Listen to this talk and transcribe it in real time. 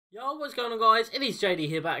Yo, what's going on guys? It is JD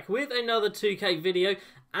here back with another 2K video,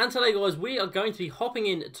 and today guys we are going to be hopping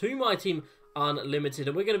in to my team Unlimited,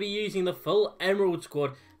 and we're going to be using the full Emerald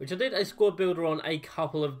squad, which I did a squad builder on a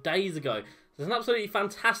couple of days ago. So it's an absolutely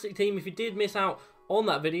fantastic team. If you did miss out on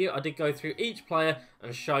that video, I did go through each player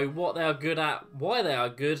and show what they are good at, why they are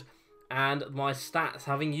good, and my stats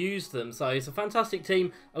having used them. So it's a fantastic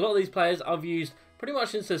team. A lot of these players I've used pretty much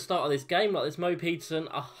since the start of this game, like this Mo Peterson,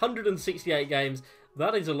 168 games.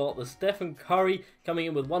 That is a lot. There's Stephen Curry coming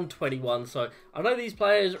in with 121. So I know these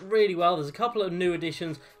players really well. There's a couple of new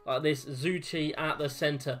additions like this Zuchi at the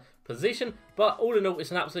centre position. But all in all,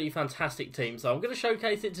 it's an absolutely fantastic team. So I'm going to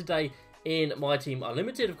showcase it today in my team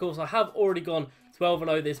Unlimited. Of course, I have already gone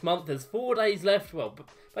 12-0 this month. There's 4 days left. Well,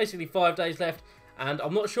 basically 5 days left. And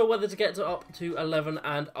I'm not sure whether to get up to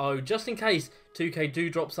 11-0 just in case 2K do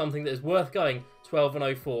drop something that is worth going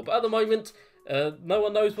 12-0 for. But at the moment, no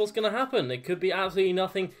one knows what's going to happen. It could be absolutely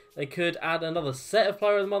nothing. They could add another set of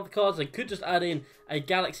Player of the Month cards. They could just add in a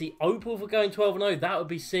Galaxy Opal for going 12-0. That would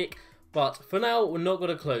be sick. But for now, we're not got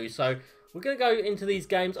a clue. So we're going to go into these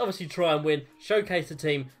games, obviously try and win, showcase the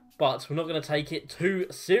team, but we're not going to take it too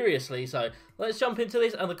seriously. So let's jump into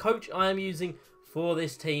this. And the coach I am using for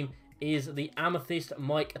this team is the Amethyst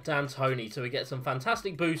Mike D'Antoni. So we get some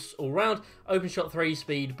fantastic boosts all round. Open shot 3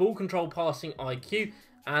 speed, ball control, passing IQ,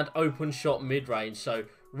 and open shot mid-range. So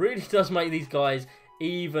really does make these guys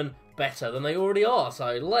even better than they already are.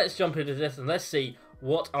 So let's jump into this and let's see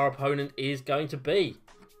what our opponent is going to be.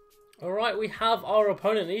 Alright, we have our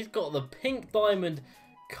opponent. He's got the pink diamond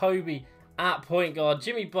Kobe at point guard,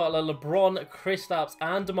 Jimmy Butler, LeBron, Kristaps,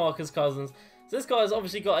 and DeMarcus Cousins. So this guy's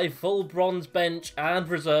obviously got a full bronze bench and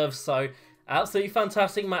reserves, so absolutely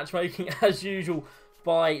fantastic matchmaking as usual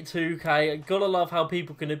by 2K. Gotta love how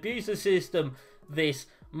people can abuse the system this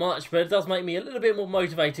much, but it does make me a little bit more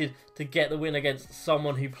motivated to get the win against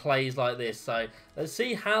someone who plays like this. So let's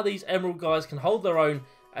see how these Emerald guys can hold their own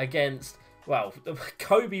against, well,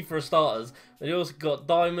 Kobe for starters, but you also got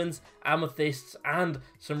diamonds, amethysts, and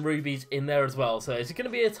some rubies in there as well. So it's going to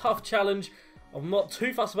be a tough challenge. I'm not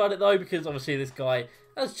too fussed about it though, because obviously this guy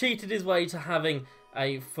has cheated his way to having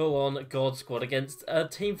a full-on God squad against a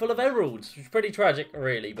team full of emeralds, which is pretty tragic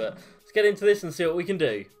really, but let's get into this and see what we can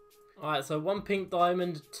do. Alright, so 1 pink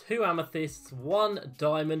diamond, 2 amethysts, 1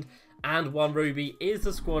 diamond, and 1 ruby is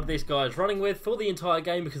the squad this guy is running with for the entire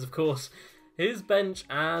game, because of course his bench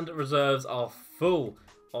and reserves are full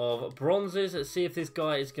of bronzes. Let's see if this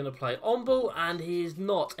guy is going to play on ball, and he is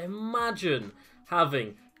not. Imagine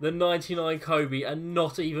having the 99 Kobe and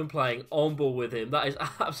not even playing on ball with him. That is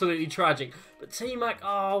absolutely tragic. But T-Mac,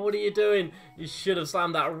 oh, what are you doing? You should have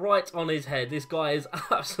slammed that right on his head. This guy is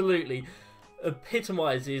absolutely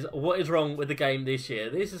epitomizes what is wrong with the game this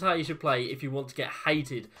year. This is how you should play if you want to get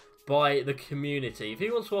hated by the community. If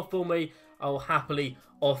he wants to off-ball me, I'll happily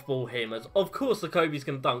off-ball him. As of course the Kobe's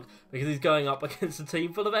going to dunk because he's going up against a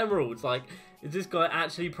team full of emeralds. Like, is this guy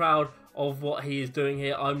actually proud of what he is doing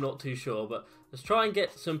here? I'm not too sure, but let's try and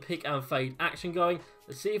get some pick and fade action going.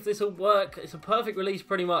 Let's see if this will work. It's a perfect release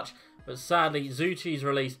pretty much, but sadly Zuchi's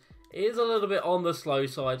release is a little bit on the slow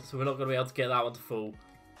side, so we're not going to be able to get that one to fall.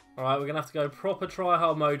 Alright, we're going to have to go proper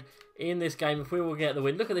try-hard mode in this game if we will get the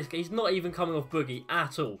win. Look at this, he's not even coming off Boogie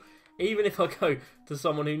at all. Even if I go to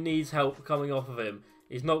someone who needs help coming off of him,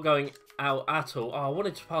 he's not going out at all. Oh, I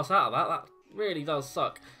wanted to pass out of that. That really does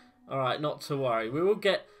suck. Alright, not to worry. We will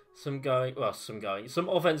get some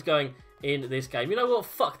offense going in this game. You know what?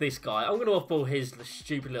 Fuck this guy. I'm going to off-ball his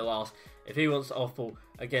stupid little ass if he wants to off-ball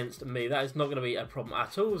against me. That is not going to be a problem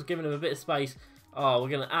at all. Just giving him a bit of space. Oh, we're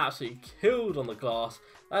going to absolutely killed on the glass.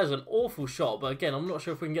 That is an awful shot, but again, I'm not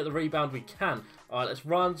sure if we can get the rebound. We can. Alright, let's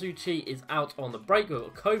run. Zuchi is out on the break. We've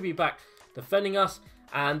got Kobe back defending us,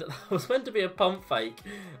 and that was meant to be a pump fake,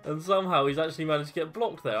 and somehow he's actually managed to get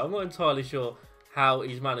blocked there. I'm not entirely sure how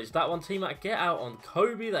he's managed that one. T-Mac, get out on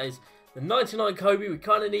Kobe. That is the 99 Kobe. We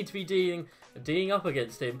kind of need to be D'ing up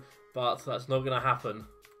against him, but that's not going to happen.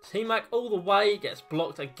 T-Mac all the way, gets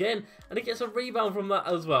blocked again, and he gets a rebound from that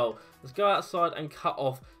as well. Let's go outside and cut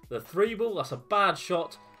off the 3 ball. That's a bad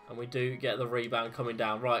shot, and we do get the rebound coming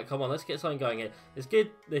down. Right, come on, let's get something going here. This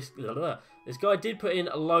guy did put in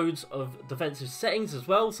loads of defensive settings as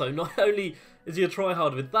well, so not only is he a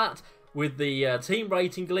tryhard with that, with the team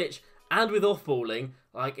rating glitch, and with off-balling,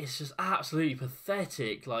 like, it's just absolutely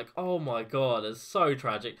pathetic. Like, oh my god, it's so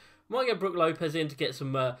tragic. Might get Brook Lopez in to get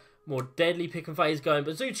some more deadly pick and phase going,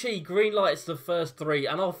 but Zuchi green lights the first 3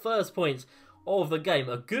 and our first points of the game.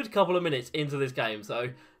 A good couple of minutes into this game, so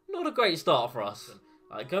not a great start for us.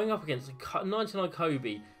 Going up against 99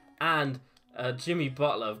 Kobe and Jimmy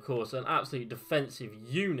Butler, of course, an absolute defensive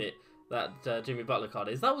unit that Jimmy Butler card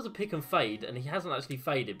is. That was a pick and fade, and he hasn't actually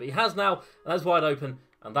faded, but he has now, and that's wide open,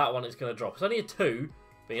 and that one is going to drop. It's only a 2,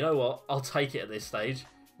 but you know what? I'll take it at this stage.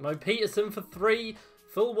 Mo Peterson for 3,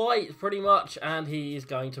 full white pretty much, and he is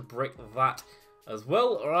going to brick that as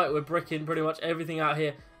well. Alright, we're bricking pretty much everything out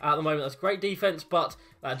here at the moment. That's great defense, but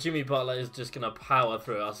that Jimmy Butler is just going to power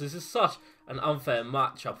through us. This is such an unfair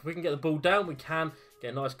matchup. If we can get the ball down, we can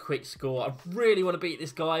get a nice quick score. I really want to beat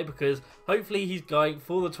this guy because hopefully he's going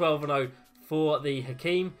for the 12-0 for the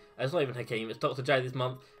Hakeem. It's not even Hakeem, it's Dr. J this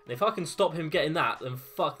month. And if I can stop him getting that, then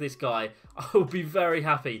fuck this guy. I will be very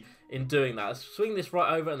happy in doing that. Let's swing this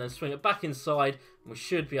right over and then swing it back inside. And we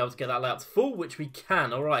should be able to get that layup to full, which we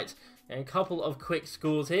can. Alright, and a couple of quick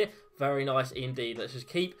scores here. Very nice indeed. Let's just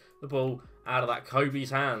keep the ball out of that Kobe's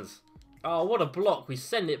hands. Oh, what a block. We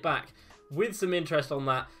send it back with some interest on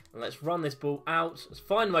that. And let's run this ball out. Let's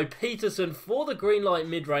find Mo Peterson for the green light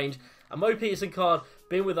mid-range. A Mo Peterson card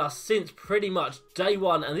been with us since pretty much day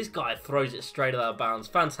one. And this guy throws it straight out of bounds.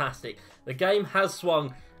 Fantastic. The game has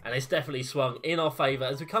swung, and it's definitely swung in our favour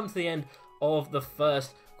as we come to the end of the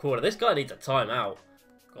first quarter. This guy needs a timeout.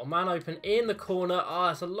 Got a man open in the corner.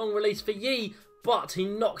 Ah, it's a long release for Yee, but he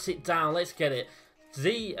knocks it down. Let's get it.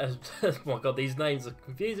 Oh my god, these names are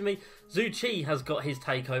confusing me. Zuchi has got his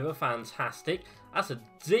takeover. Fantastic. That's a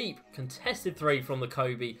deep contested 3 from the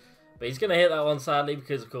Kobe. But he's going to hit that one sadly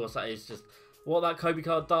because, of course, that is just what that Kobe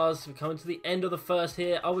card does. We're coming to the end of the first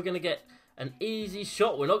here. Are we going to get an easy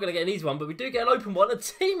shot? We're not going to get an easy one, but we do get an open one. A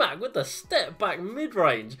T-Mac with the step back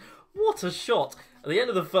mid-range. What a shot. At the end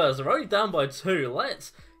of the first, we're only down by 2.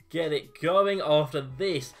 Let's get it going after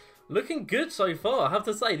this. Looking good so far, I have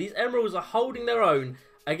to say. These Emeralds are holding their own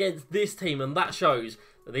against this team, and that shows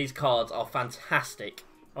that these cards are fantastic.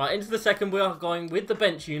 Right, into the second, we are going with the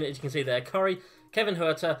bench unit, as you can see there. Curry, Kevin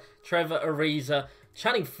Huerter, Trevor Ariza,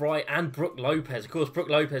 Channing Frye, and Brook Lopez. Of course, Brook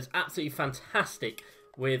Lopez, absolutely fantastic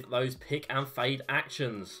with those pick and fade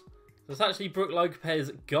actions. So it's actually Brook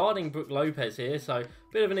Lopez guarding Brook Lopez here, so a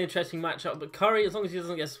bit of an interesting matchup. But Curry, as long as he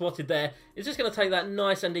doesn't get swatted there, is just going to take that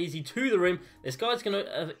nice and easy to the rim. This guy's going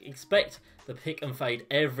to expect the pick and fade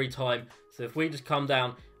every time. So if we just come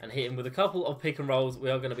down and hit him with a couple of pick and rolls, we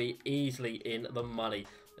are going to be easily in the money.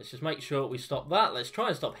 Let's just make sure we stop that. Let's try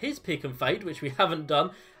and stop his pick and fade, which we haven't done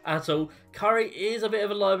at all. Curry is a bit of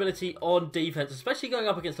a liability on defense, especially going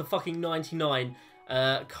up against a fucking 99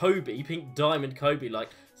 Kobe, pink diamond Kobe like.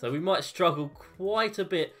 So we might struggle quite a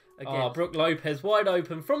bit again. Brook Lopez wide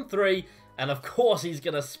open from 3, and of course he's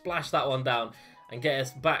going to splash that one down and get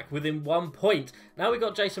us back within 1 point. Now we've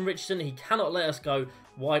got Jason Richardson. He cannot let us go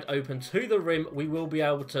wide open to the rim. We will be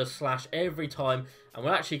able to slash every time, and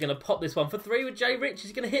we're actually going to pop this one for 3 with Jay Rich.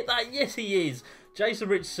 He's going to hit that. Yes, he is. Jason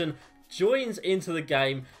Richardson joins into the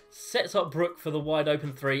game, sets up Brook for the wide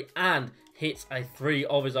open 3, and hits a 3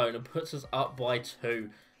 of his own and puts us up by 2.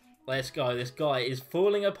 Let's go. This guy is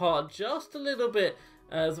falling apart just a little bit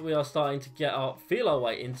as we are starting to feel our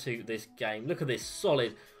way into this game. Look at this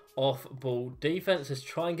solid off-ball defense. Let's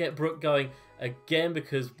try and get Brook going again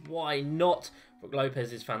because why not? Brook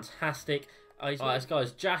Lopez is fantastic. This guy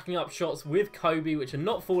is jacking up shots with Kobe, which are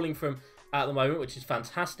not falling from at the moment, which is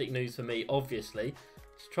fantastic news for me, obviously.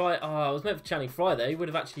 Let's try. I was meant for Channing Frye there. He would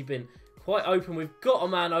have actually been quite open. We've got a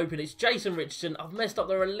man open. It's Jason Richardson. I've messed up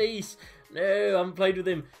the release. No, I haven't played with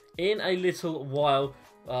him in a little while.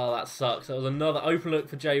 Oh, that sucks. That was another open look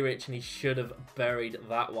for Jay Rich, and he should have buried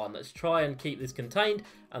that one. Let's try and keep this contained,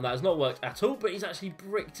 and that has not worked at all, but he's actually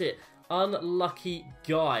bricked it. Unlucky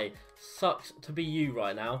guy. Sucks to be you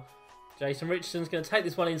right now. Jason Richardson's going to take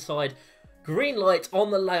this one inside. Green light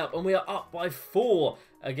on the layup, and we are up by 4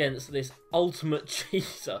 against this ultimate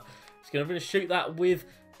cheeser. He's going to shoot that with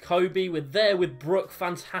Kobe. We're there with Brook.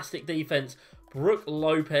 Fantastic defense. Brook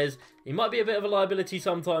Lopez. He might be a bit of a liability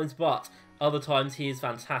sometimes, but other times he is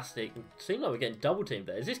fantastic. It seems like we're getting double teamed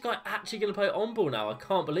there. Is this guy actually going to play on ball now? I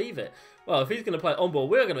can't believe it. Well, if he's going to play on ball,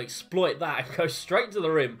 we're going to exploit that and go straight to the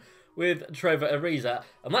rim with Trevor Ariza.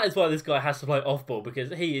 And that is why this guy has to play off ball,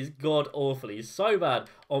 because he is god awful. He's so bad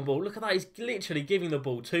on ball. Look at that. He's literally giving the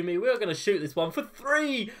ball to me. We're going to shoot this one for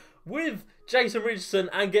 3 with Jason Richardson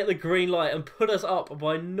and get the green light and put us up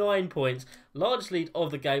by 9 points. Large lead of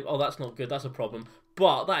the game. Oh, that's not good. That's a problem.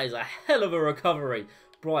 But that is a hell of a recovery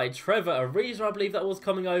by Trevor Ariza, I believe that was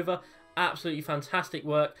coming over. Absolutely fantastic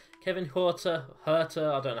work. Kevin Huerter, I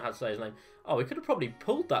don't know how to say his name. Oh, we could have probably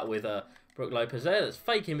pulled that with Brook Lopez there. Let's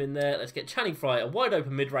fake him in there. Let's get Channing Frye, a wide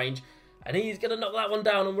open mid-range. And he's going to knock that one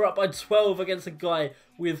down, and we're up by 12 against a guy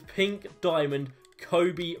with pink diamond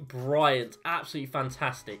Kobe Bryant. Absolutely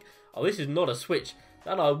fantastic. Oh, this is not a switch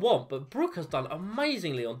that I want, but Brook has done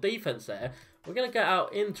amazingly on defense there. We're going to get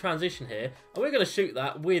out in transition here, and we're going to shoot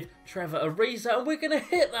that with Trevor Ariza, and we're going to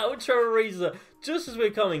hit that with Trevor Ariza just as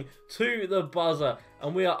we're coming to the buzzer,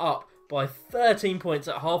 and we are up by 13 points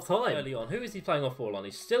at half-time. Early on, who is he playing off ball on?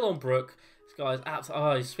 He's still on Brook. This guy's absolutely...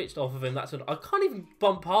 Oh, he's switched off of him. I can't even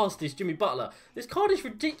bump past this Jimmy Butler. This card is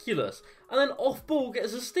ridiculous. And then off ball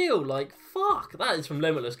gets a steal. Like, fuck. That is from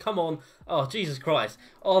Limitless. Come on. Oh, Jesus Christ.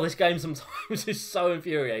 Oh, this game sometimes is so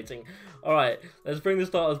infuriating. All right, let's bring the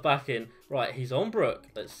starters back in. Right, he's on Brook.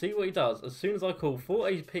 Let's see what he does. As soon as I call for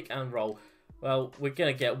a pick and roll, well, we're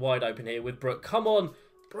going to get wide open here with Brook. Come on,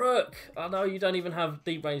 Brook. I know you don't even have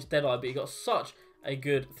deep range Deadeye, but you got such a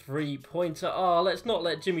good three-pointer. Oh, let's not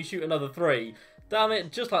let Jimmy shoot another three. Damn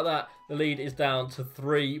it, just like that, the lead is down to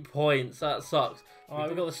 3 points. That sucks. All right,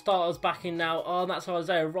 we've got the starters back in now. Oh, that's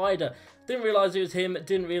Isaiah Ryder. Didn't realise it was him.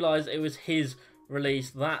 Didn't realise it was his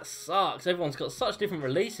release. That sucks. Everyone's got such different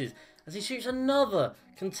releases as he shoots another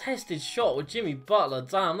contested shot with Jimmy Butler.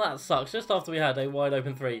 Damn, that sucks. Just after we had a wide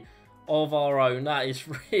open three of our own. That is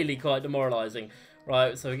really quite demoralising.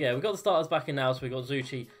 Right, so yeah, we've got the starters back in now. So we've got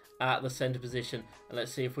Zucci at the centre position, and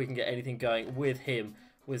let's see if we can get anything going with him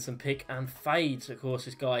with some pick and fades. Of course,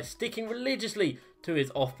 this guy is sticking religiously to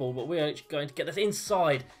his off ball, but we are going to get this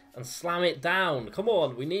inside and slam it down. Come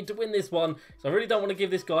on, we need to win this one. So I really don't want to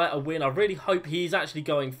give this guy a win. I really hope he's actually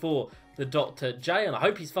going for the Dr. J, and I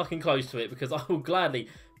hope he's fucking close to it, because I will gladly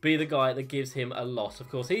be the guy that gives him a loss. Of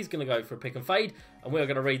course, he's going to go for a pick and fade, and we're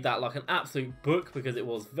going to read that like an absolute book, because it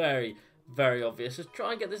was very, very obvious. Just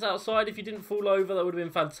try and get this outside. If you didn't fall over, that would have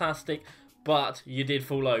been fantastic, but you did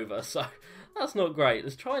fall over, so that's not great.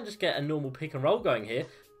 Let's try and just get a normal pick and roll going here.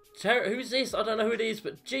 Who's this? I don't know who it is,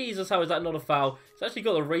 but Jesus, how is that not a foul? He's actually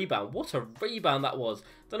got a rebound. What a rebound that was.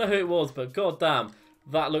 Don't know who it was, but goddamn,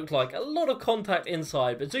 that looked like a lot of contact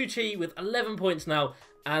inside. But Zucci with 11 points now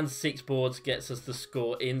and 6 boards gets us the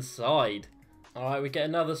score inside. Alright, we get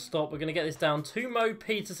another stop. We're going to get this down to Mo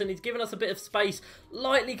Peterson. He's given us a bit of space.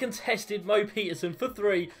 Lightly contested Mo Peterson for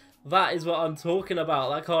 3. That is what I'm talking about.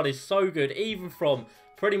 That card is so good, even from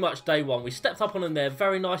pretty much day one. We stepped up on him there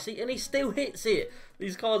very nicely, and he still hits it.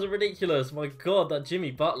 These cards are ridiculous. My God, that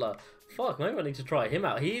Jimmy Butler. Fuck, maybe I need to try him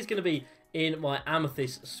out. He is going to be in my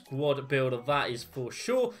Amethyst squad builder, that is for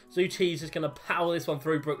sure. Zucci is going to power this one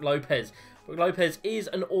through Brook Lopez. Brook Lopez is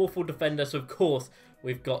an awful defender, so of course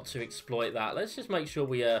we've got to exploit that. Let's just make sure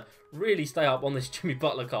we really stay up on this Jimmy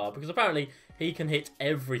Butler card, because apparently he can hit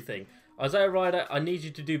everything. Isaiah Ryder, I need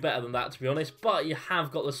you to do better than that, to be honest, but you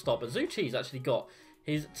have got the stop. And Zucci's actually got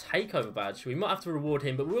his takeover badge. We might have to reward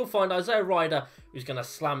him, but we'll find Isaiah Ryder, who's going to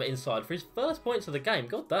slam it inside for his first points of the game.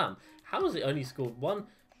 God damn, how has it only scored 1?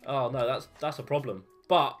 Oh no, that's a problem.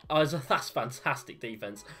 But that's fantastic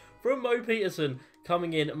defense from Mo Peterson,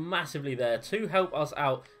 coming in massively there to help us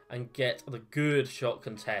out and get the good shot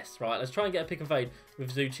contest. Right, let's try and get a pick and fade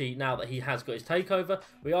with Zucci now that he has got his takeover.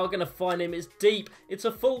 We are going to find him. It's deep. It's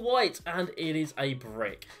a full white, and it is a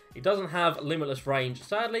brick. He doesn't have limitless range,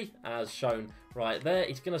 sadly, as shown right there.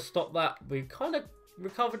 He's going to stop that. We've kind of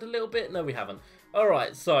recovered a little bit. No, we haven't. All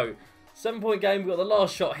right, so 7-point game. We've got the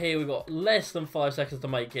last shot here. We've got less than 5 seconds to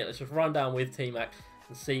make it. Let's just run down with T-Mac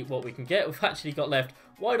and see what we can get. We've actually got left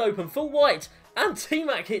wide open, full white, and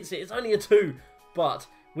T-Mac hits it. It's only a 2, but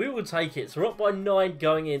we will take it. So we're up by 9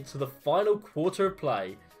 going into the final quarter of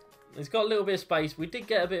play. It's got a little bit of space. We did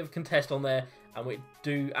get a bit of contest on there, and we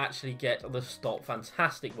do actually get the stop.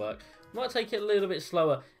 Fantastic work. Might take it a little bit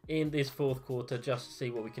slower in this 4th quarter just to see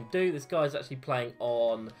what we can do. This guy's actually playing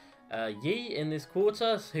on Yi in this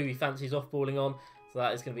quarter, who he fancies off-balling on. So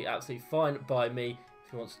that is going to be absolutely fine by me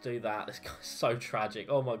if he wants to do that. This guy's so tragic.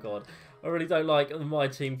 Oh my God. I really don't like the My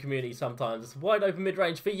Team community sometimes. It's wide open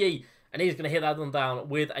mid-range for Yi, and he's going to hit that one down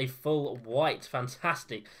with a full white.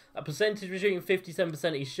 Fantastic. That percentage, we're shooting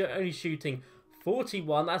 57%. He's only shooting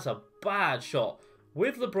 41. That's a bad shot.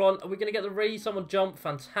 With LeBron, are we going to get the re? Someone jump.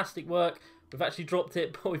 Fantastic work. We've actually dropped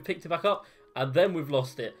it, but we've picked it back up, and then we've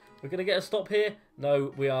lost it. We're going to get a stop here.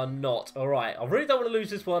 No, we are not. All right. I really don't want to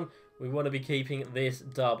lose this one. We want to be keeping this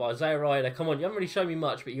dub. Isaiah Ryder, come on. You haven't really shown me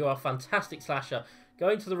much, but you are a fantastic slasher.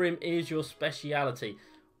 Going to the rim is your speciality.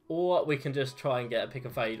 Or we can just try and get a pick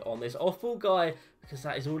and fade on this off-ball guy, because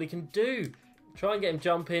that is all he can do. Try and get him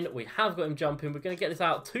jumping. We have got him jumping. We're going to get this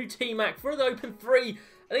out to T-Mac for the open 3.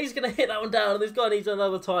 And he's going to hit that one down. And this guy needs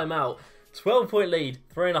another timeout. 12-point lead.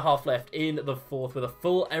 3.5 left in the 4th with a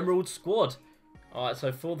full Emerald squad. Alright,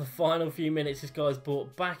 so for the final few minutes, this guy's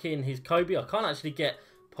brought back in his Kobe. I can't actually get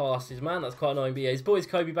past his man. That's quite annoying. But yeah, he's brought his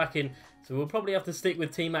Kobe back in. So we'll probably have to stick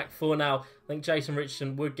with T-Mac for now. I think Jason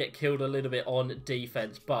Richardson would get killed a little bit on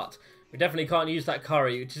defense. But we definitely can't use that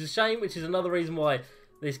Curry, which is a shame, which is another reason why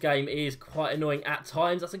This game is quite annoying at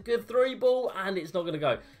times. That's a good 3 ball, and it's not going to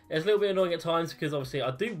go. It's a little bit annoying at times because obviously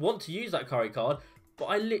I do want to use that Curry card, but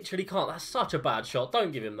I literally can't. That's such a bad shot.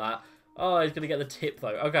 Don't give him that. Oh, he's going to get the tip though.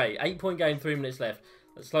 Okay, 8-point game, 3 minutes left.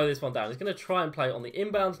 Let's slow this one down. He's going to try and play on the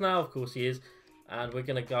inbounds now. Of course he is. And we're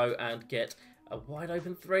going to go and get a wide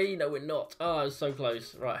open 3. No, we're not. Oh, it was so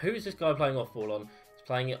close. Right, who is this guy playing off ball on? He's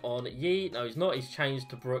playing it on Yee. No, he's not. He's changed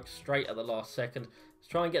to Brooks straight at the last second. Let's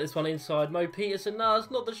try and get this one inside. Mo Peterson. No,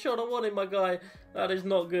 it's not the shot I wanted, my guy. That is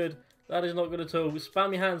not good. That is not good at all.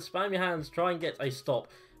 Spam your hands. Spam your hands. Try and get a stop.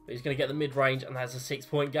 But he's going to get the mid-range, and that's a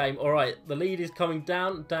 6-point game. All right, the lead is coming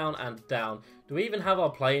down, down, and down. Do we even have our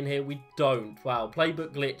play in here? We don't. Wow,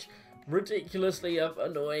 playbook glitch. Ridiculously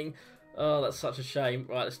annoying. Oh, that's such a shame.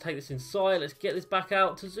 Right, let's take this inside. Let's get this back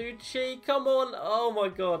out to Zuchi. Come on. Oh, my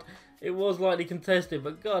God. It was lightly contested,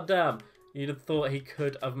 but goddamn, you'd have thought he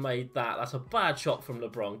could have made that. That's a bad shot from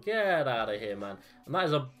LeBron. Get out of here, man. And that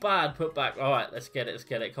is a bad putback. All right, let's get it. Let's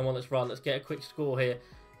get it. Come on, let's run. Let's get a quick score here.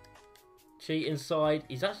 Cheat inside.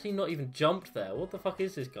 He's actually not even jumped there. What the fuck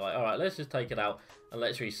is this guy? All right, let's just take it out and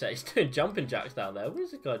let's reset. He's doing jumping jacks down there. What is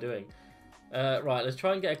this guy doing? Right, let's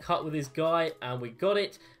try and get a cut with this guy, and we got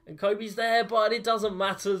it. And Kobe's there, but it doesn't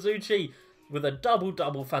matter. Zuchi with a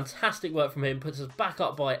double-double. Fantastic work from him. Puts us back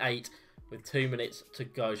up by 8 with 2 minutes to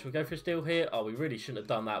go. Should we go for a steal here? Oh, we really shouldn't have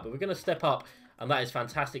done that, but we're going to step up, and that is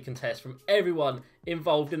fantastic contest from everyone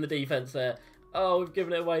involved in the defense there. Oh, we've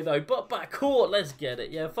given it away, though. But backcourt, let's get it.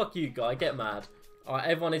 Yeah, fuck you, guy. Get mad. All right,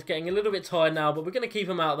 everyone is getting a little bit tired now, but we're going to keep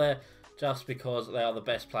them out there just because they are the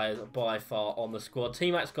best players by far on the squad.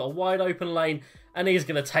 T-Mac's got a wide open lane, and he's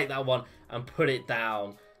going to take that one and put it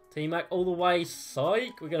down. T-Mac all the way.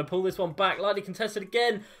 Psych. We're going to pull this one back. Lightly contested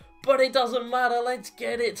again, but it doesn't matter. Let's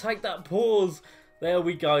get it. Take that pause. There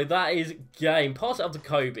we go. That is game. Pass it up to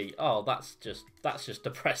Kobe. Oh, that's just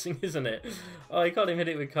depressing, isn't it? Oh, he can't even hit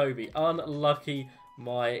it with Kobe. Unlucky,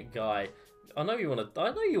 my guy. I know you want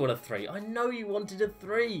a 3. I know you wanted a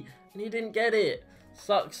 3, and you didn't get it.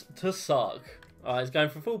 Sucks to suck. All right, he's going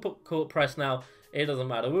for full court press now. It doesn't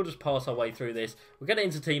matter. We'll just pass our way through this. We'll get it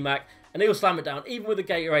into T-Mac, and he'll slam it down, even with the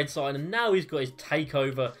Gatorade sign. And now he's got his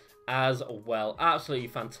takeover as well. Absolutely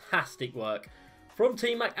fantastic work from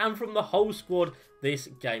T-Mac and from the whole squad this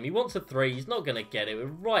game. He wants a 3. He's not going to get it. We're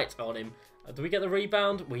right on him. Do we get the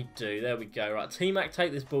rebound? We do. There we go. Right, T-Mac,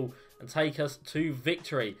 take this ball and take us to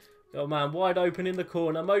victory. Got a man wide open in the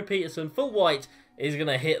corner. Mo Peterson, full white, is going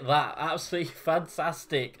to hit that. Absolutely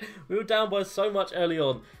fantastic. We were down by so much early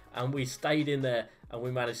on, and we stayed in there, and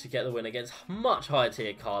we managed to get the win against much higher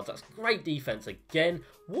tier cards. That's great defense again.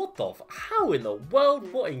 What the how in the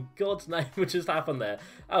world? What in God's name would just happen there?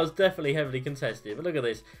 That was definitely heavily contested. But look at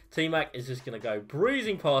this. T-Mac is just going to go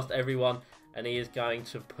bruising past everyone, and he is going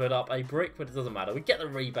to put up a brick, but it doesn't matter. We get the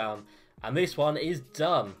rebound, and this one is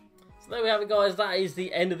done. So there we have it, guys. That is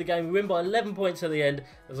the end of the game. We win by 11 points at the end.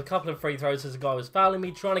 There's a couple of free throws as the guy was fouling me,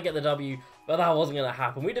 trying to get the W, but that wasn't going to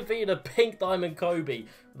happen. We defeated a pink diamond Kobe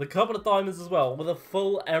with a couple of diamonds as well, with a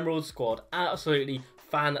full emerald squad. Absolutely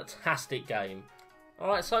fantastic game.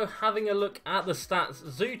 Alright, so having a look at the stats,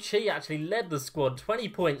 Zuchi actually led the squad. 20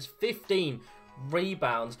 points, 15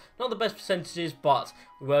 rebounds. Not the best percentages, but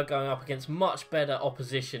we were going up against much better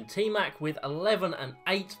opposition. T-Mac with 11 and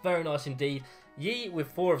 8. Very nice indeed. Yee with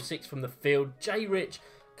 4 of 6 from the field. J Rich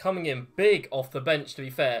coming in big off the bench, to be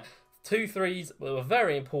fair. 2 threes were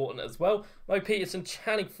very important as well. Mo Peterson,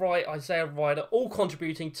 Channing Frye, Isaiah Ryder all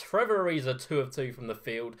contributing. Trevor Ariza 2 of 2 from the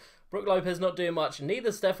field. Brook Lopez not doing much,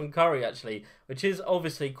 neither Stephen Curry actually, which is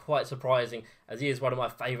obviously quite surprising as he is one of my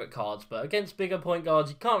favourite cards. But against bigger point guards,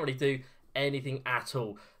 you can't really do anything at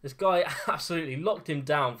all. This guy absolutely locked him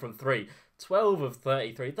down from 3. 12 of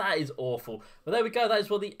 33. That is awful. But there we go. That is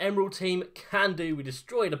what the Emerald team can do. We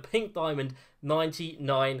destroyed a pink diamond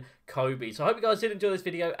 99 Kobe. So I hope you guys did enjoy this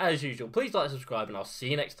video as usual. Please like, subscribe, and I'll see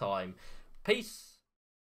you next time. Peace.